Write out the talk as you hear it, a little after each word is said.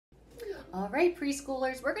All right,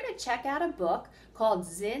 preschoolers, we're going to check out a book called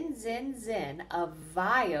Zin, Zin, Zin, a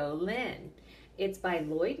Violin. It's by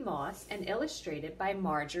Lloyd Moss and illustrated by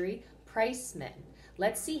Marjorie Priceman.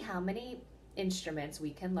 Let's see how many instruments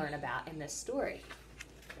we can learn about in this story.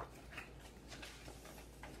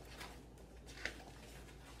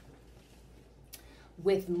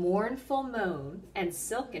 With mournful moan and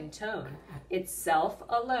silken tone, itself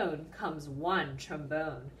alone comes one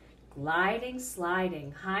trombone. Gliding,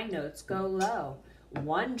 sliding, high notes go low.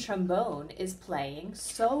 One trombone is playing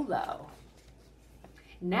solo.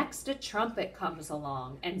 Next a trumpet comes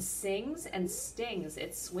along and sings and stings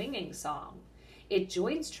its swinging song. It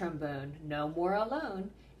joins trombone, no more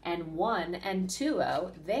alone, and one and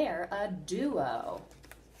two-o, they're a duo.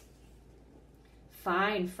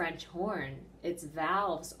 Fine French horn, its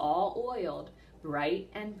valves all oiled, bright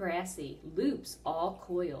and brassy, loops all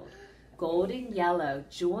coiled. Golden yellow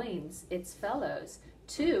joins its fellows,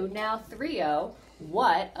 two, now three-o,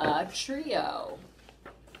 what a trio.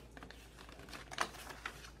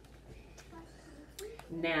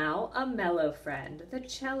 Now a mellow friend, the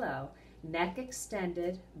cello, neck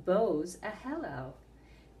extended, bows a hello,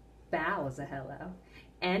 bows a hello,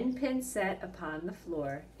 end pin set upon the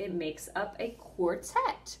floor, it makes up a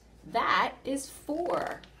quartet, that is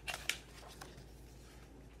four.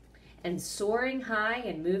 And soaring high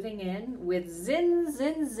and moving in with zin,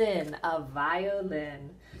 zin, zin, a violin,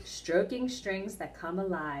 stroking strings that come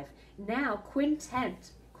alive. Now quintet,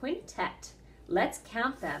 quintet, let's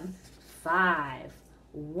count them. 5,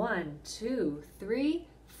 1, 2, 3,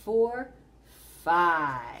 4,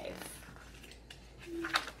 5.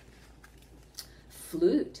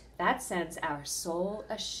 Flute, that sends our soul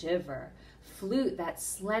a shiver. Flute, that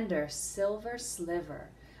slender silver sliver,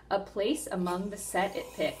 a place among the set it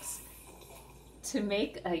picks to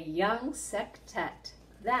make a young sectet,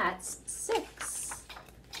 that's 6.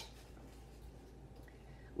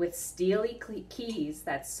 With steely keys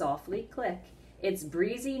that softly click, its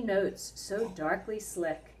breezy notes so darkly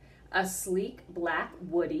slick, a sleek black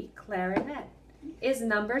woody clarinet is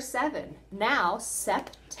number 7, now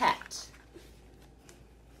septet.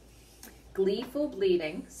 Gleeful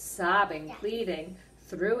bleeding, sobbing, pleading,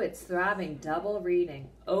 through its throbbing double reading,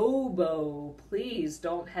 oboe, please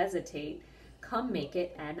don't hesitate, come make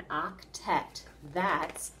it an octet,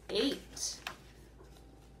 that's 8.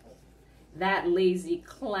 That lazy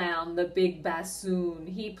clown, the big bassoon,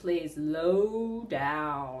 he plays low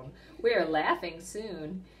down, we're laughing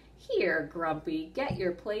soon. Here, Grumpy, get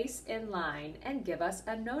your place in line and give us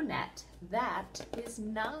a nonet, that is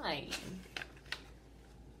 9.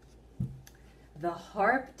 The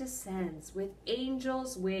harp descends with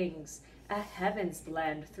angels' wings, a heaven's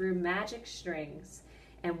blend through magic strings.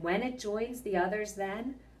 And when it joins the others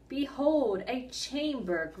then, behold, a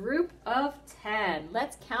chamber group of 10.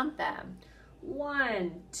 Let's count them.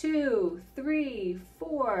 1, 2, 3,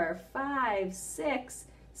 4, 5, 6,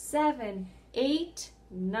 7, 8,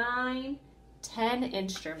 9, 10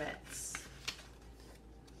 instruments.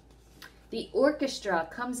 The orchestra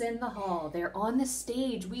comes in the hall. They're on the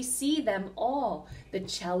stage. We see them all. The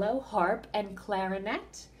cello, harp, and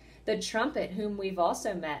clarinet. The trumpet, whom we've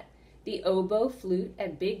also met. The oboe, flute,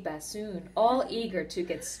 and big bassoon, all eager to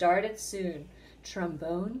get started soon.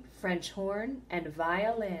 Trombone, French horn, and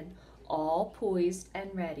violin, all poised and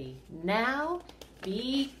ready. Now,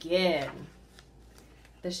 begin.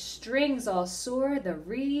 The strings all soar, the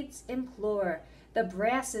reeds implore, the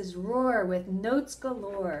brasses roar with notes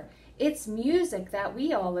galore. It's music that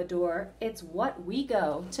we all adore. It's what we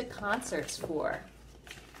go to concerts for.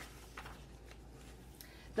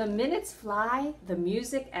 The minutes fly, the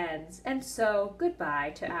music ends, and so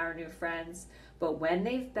goodbye to our new friends. But when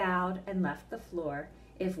they've bowed and left the floor,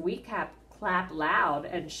 if we clap loud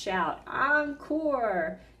and shout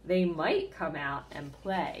encore, they might come out and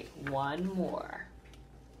play one more.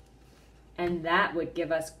 And that would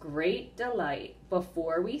give us great delight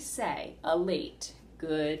before we say a late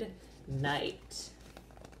good night.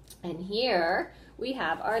 And here we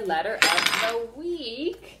have our letter of the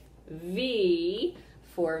week, V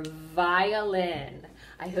for violin.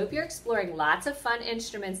 I hope you're exploring lots of fun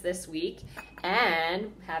instruments this week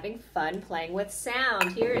and having fun playing with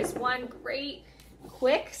sound. Here is one great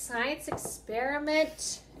quick science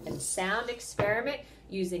experiment and sound experiment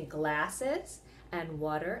using glasses and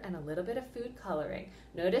water and a little bit of food coloring.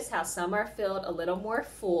 Notice how some are filled a little more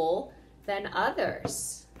full than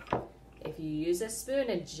others. If you use a spoon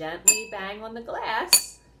and gently bang on the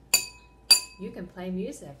glass, you can play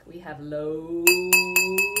music. We have low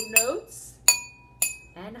notes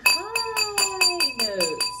and high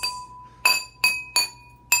notes.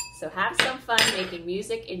 So have some fun making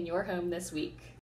music in your home this week.